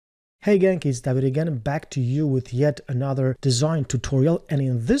Hey gang, it's David again, back to you with yet another design tutorial, and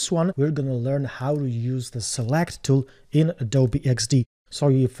in this one we're gonna learn how to use the select tool in Adobe Xd. So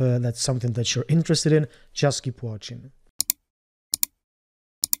if that's something that you're interested in, just keep watching.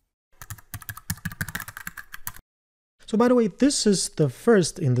 So by the way, this is the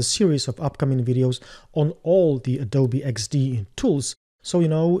first in the series of upcoming videos on all the Adobe Xd tools. So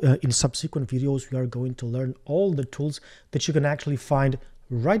in subsequent videos we are going to learn all the tools that you can actually find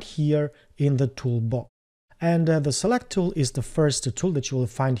right here in the toolbox. And the select tool is the first tool that you will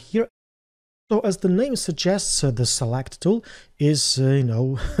find here. So as the name suggests, the select tool is,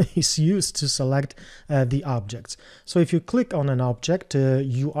 is used to select the objects. So if you click on an object,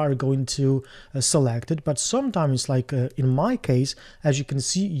 you are going to select it. But sometimes, like in my case, as you can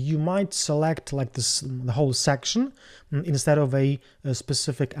see, you might select like the whole section instead of a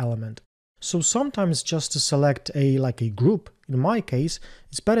specific element. So sometimes just to select a group, in my case,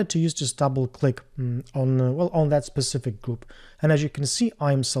 it's better to use just double click on that specific group. And as you can see,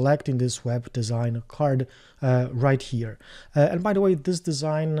 I'm selecting this web design card right here. And by the way, this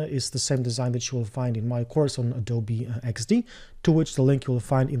design is the same design that you will find in my course on Adobe Xd, to which the link you will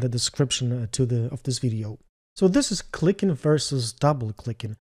find in the description of this video. So this is clicking versus double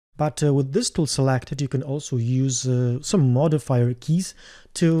clicking. But with this tool selected, you can also use some modifier keys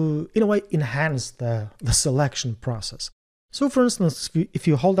to, in a way, enhance the selection process. So for instance, if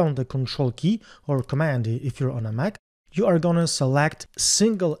you hold down the Control key or Command if you're on a Mac, you are going to select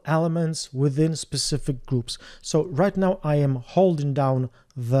single elements within specific groups. So right now I am holding down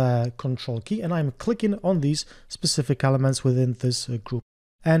the Control key and I'm clicking on these specific elements within this group.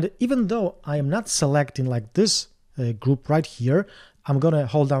 And even though I am not selecting like this group right here, I'm going to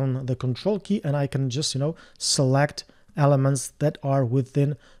hold down the Control key and I can just, select elements that are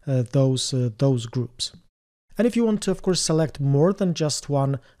within those groups. And if you want to, of course, select more than just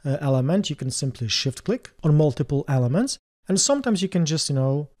one element, you can simply shift click on multiple elements. And sometimes you can just,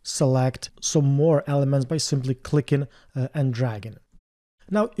 select some more elements by simply clicking and dragging.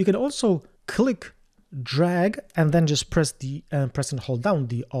 Now, you can also click, drag, and then just press and hold down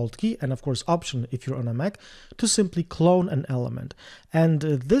the Alt key, and of course Option if you're on a Mac, to simply clone an element. And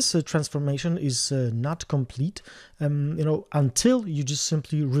this transformation is not complete, until you just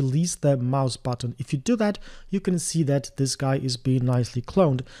simply release the mouse button. If you do that, you can see that this guy is being nicely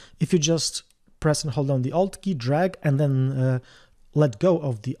cloned. If you just press and hold down the Alt key, drag, and then let go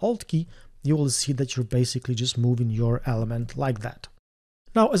of the Alt key, you will see that you're basically just moving your element like that.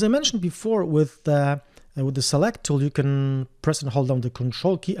 Now, as I mentioned before, with the select tool, you can press and hold down the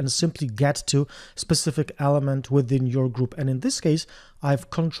Control key and simply get to specific element within your group. And in this case, I've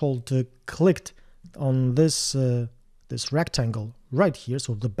clicked on this rectangle right here,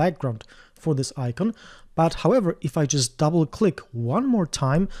 so the background for this icon. But however, if I just double click one more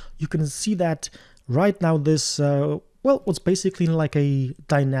time, you can see that right now this what's basically like a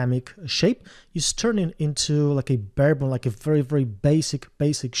dynamic shape is turning into like a bare bone, like a very, very basic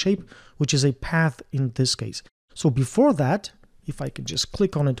shape, which is a path in this case. So before that, if I can just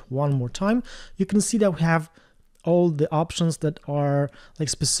click on it one more time, you can see that we have all the options that are like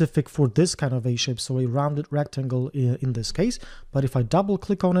specific for this kind of a shape, so a rounded rectangle in this case. But if I double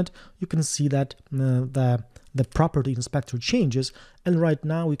click on it, you can see that the property inspector changes, and right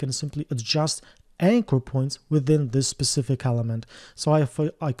now we can simply adjust anchor points within this specific element. So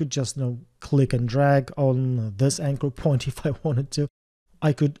I could just click and drag on this anchor point if I wanted to.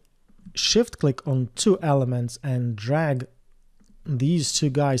 I could shift click on two elements and drag these two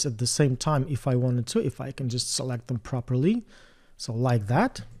guys at the same time if I wanted to, if I can just select them properly, so like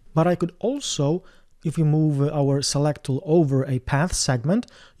that. But I could also, if we move our select tool over a path segment,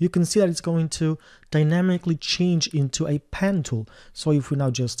 you can see that it's going to dynamically change into a pen tool. So if we now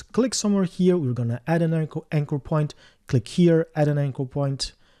just click somewhere here, we're going to add an anchor point, click here, add an anchor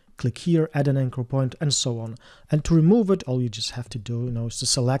point, click here, add an anchor point, and so on. And to remove it, all you just have to do is to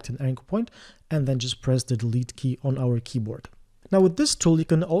select an anchor point and then just press the delete key on our keyboard. Now with this tool, you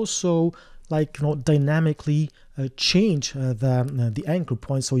can also dynamically change the anchor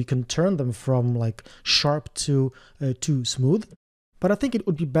points, so you can turn them from like sharp to smooth. But I think it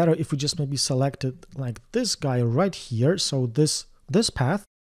would be better if we just maybe selected like this guy right here, so this path.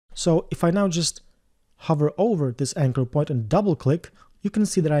 So if I now just hover over this anchor point and double click, you can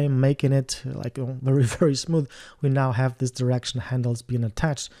see that I am making it like very, very smooth. We now have this direction handles being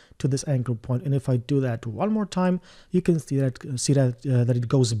attached to this anchor point. And if I do that one more time, you can see that it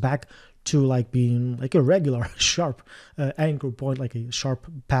goes back to like being like a regular sharp anchor point, like a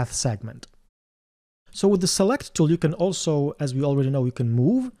sharp path segment. So with the select tool, you can also, as we already know, you can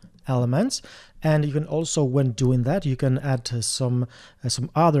move elements. And you can also, when doing that, you can add some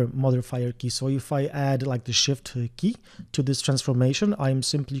other modifier key. So if I add like the shift key to this transformation, I'm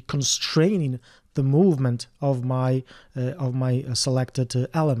simply constraining the movement of my selected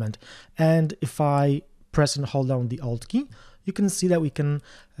element. And if I press and hold down the Alt key, you can see that we can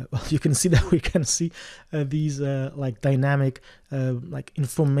see these like dynamic like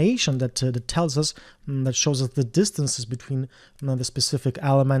information that tells us, that shows us the distances between the specific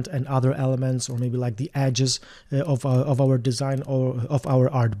element and other elements, or maybe like the edges of our design or of our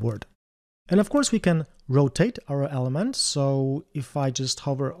artboard. And of course we can rotate our element. So if I just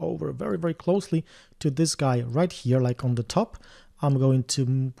hover over very, very closely to this guy right here, like on the top, I'm going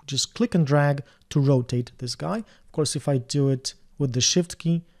to just click and drag to rotate this guy. Of course, if I do it with the shift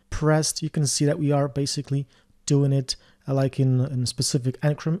key pressed, you can see that we are basically doing it like in specific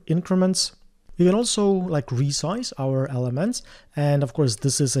increments. You can also like resize our elements, and of course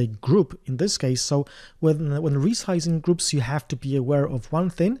this is a group in this case. So when resizing groups, you have to be aware of one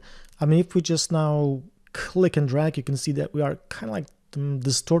thing. I mean, if we just now click and drag, you can see that we are kind of like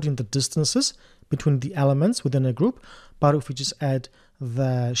distorting the distances between the elements within a group. But if we just add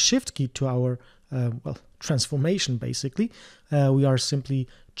the shift key to our transformation, basically, we are simply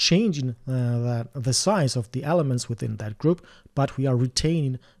changing the size of the elements within that group, but we are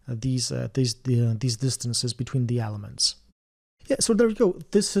retaining these distances between the elements. Yeah, so there you go.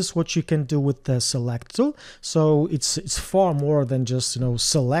 This is what you can do with the select tool. So it's far more than just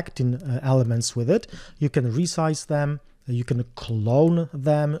selecting elements with it. You can resize them, you can clone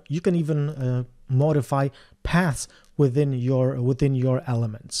them, you can even modify paths within your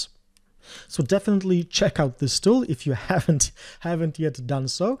elements. So definitely check out this tool if you haven't yet done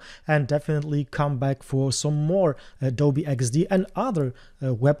so, and definitely come back for some more Adobe Xd and other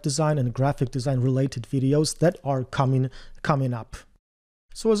web design and graphic design related videos that are coming up.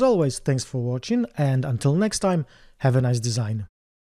 So as always, thanks for watching, and until next time, have a nice design.